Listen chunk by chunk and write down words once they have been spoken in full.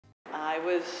I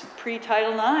was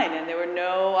pre-Title IX and there were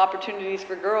no opportunities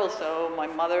for girls, so my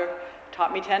mother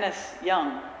taught me tennis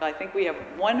young. I think we have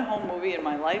one home movie in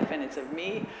my life, and it's of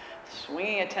me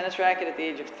swinging a tennis racket at the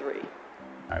age of 3.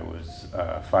 I was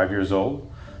 5 years old,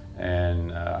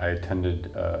 and I attended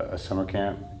a summer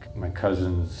camp. My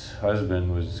cousin's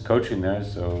husband was coaching there,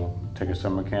 so took a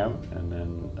summer camp, and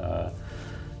then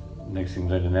next thing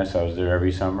I was there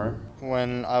every summer.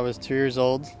 When I was 2 years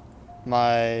old,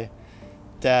 my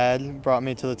dad brought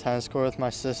me to the tennis court with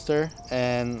my sister,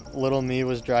 and little me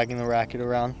was dragging the racket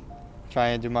around,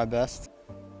 trying to do my best.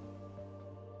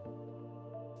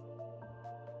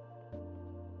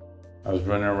 I was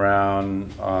running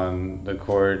around on the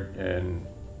court, and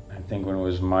I think when it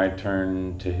was my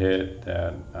turn to hit,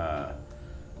 that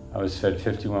I was fed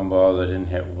 51 balls. I didn't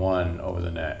hit one over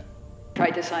the net.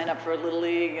 Tried to sign up for a Little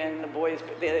League, and the boys,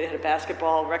 they had a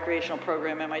basketball recreational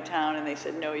program in my town, and they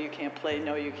said, no, you can't play,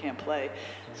 no, you can't play.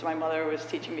 So my mother was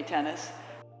teaching me tennis.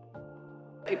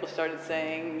 People started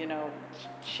saying, you know,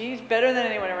 she's better than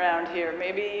anyone around here.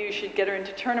 Maybe you should get her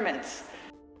into tournaments.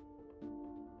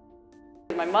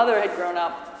 My mother had grown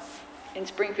up in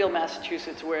Springfield,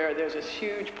 Massachusetts, where there's this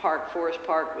huge park, Forest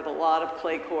Park, with a lot of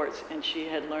clay courts, and she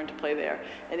had learned to play there.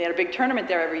 And they had a big tournament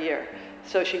there every year.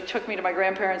 So she took me to my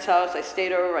grandparents' house. I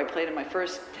stayed over. I played in my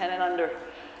first 10 and under.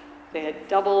 They had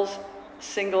doubles,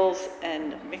 singles,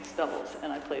 and mixed doubles,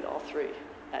 and I played all 3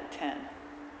 at 10.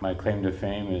 My claim to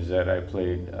fame is that I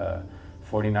played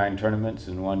 49 tournaments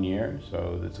in 1 year,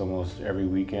 so it's almost every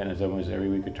weekend. It's almost every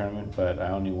week a tournament, but I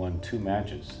only won 2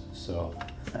 matches, so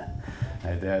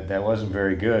that wasn't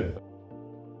very good.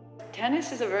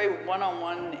 Tennis is a very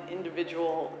one-on-one,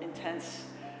 individual, intense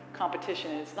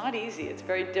competition. It's not easy. It's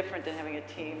very different than having a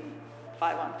team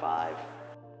 5-on-5.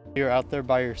 You're out there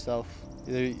by yourself.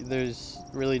 There's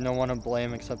really no one to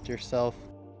blame except yourself.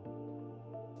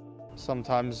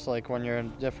 Sometimes, like when you're a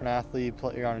different athlete,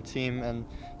 you're on a team, and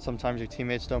sometimes your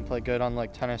teammates don't play good. On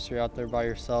like tennis, you're out there by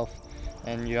yourself,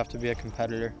 and you have to be a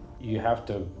competitor. You have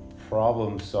to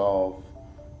problem solve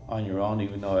on your own,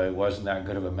 even though I wasn't that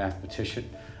good of a mathematician.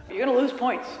 You're going to lose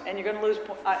points, and you're going to lose.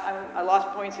 I lost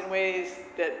points in ways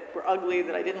that were ugly,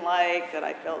 that I didn't like, that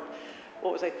I felt,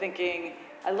 what was I thinking?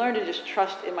 I learned to just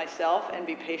trust in myself and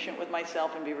be patient with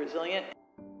myself and be resilient.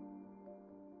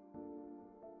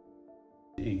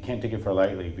 You can't take it for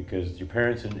lightly because your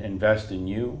parents invest in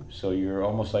you, so you're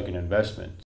almost like an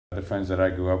investment. The friends that I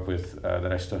grew up with,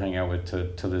 that I still hang out with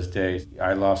to this day,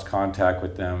 I lost contact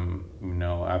with them, you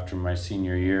know, after my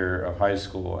senior year of high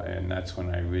school, and that's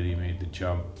when I really made the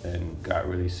jump and got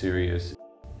really serious.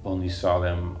 Only saw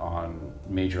them on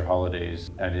major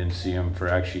holidays. I didn't see them for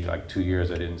actually like 2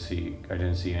 years. I didn't see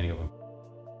any of them.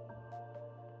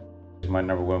 My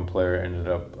number 1 player ended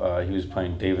up, he was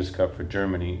playing Davis Cup for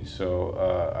Germany, so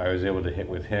I was able to hit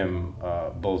with him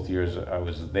both years I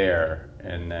was there,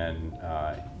 and then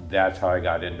that's how I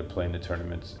got into playing the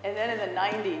tournaments. And then in the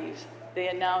 90s, they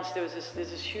announced there's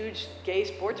this huge gay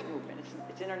sports movement.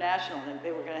 It's international, and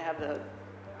they were going to have the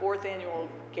 4th annual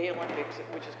Gay Olympics,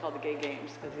 which is called the Gay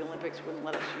Games, because the Olympics wouldn't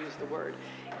let us use the word,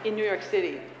 in New York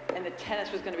City, and the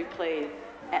tennis was going to be played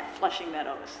at Flushing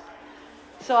Meadows.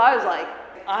 So I was like,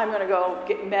 I'm going to go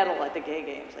get medal at the Gay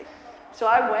Games. So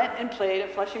I went and played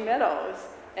at Flushing Meadows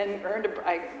and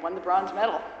I won the bronze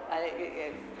medal.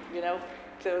 You know,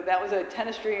 so that was a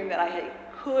tennis dream that I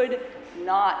could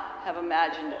not have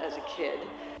imagined as a kid.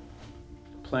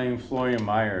 Playing Florian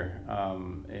Mayer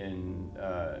in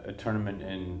a tournament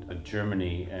in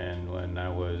Germany, and when I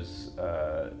was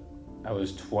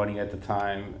 20 at the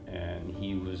time, and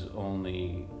he was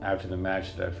only, after the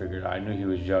match that I figured, I knew he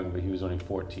was young, but he was only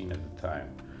 14 at the time.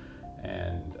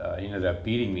 And he ended up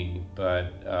beating me,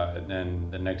 but then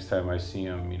the next time I see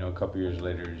him, you know, a couple years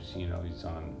later, you know, he's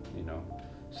on, you know,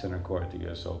 center court at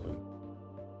the US Open.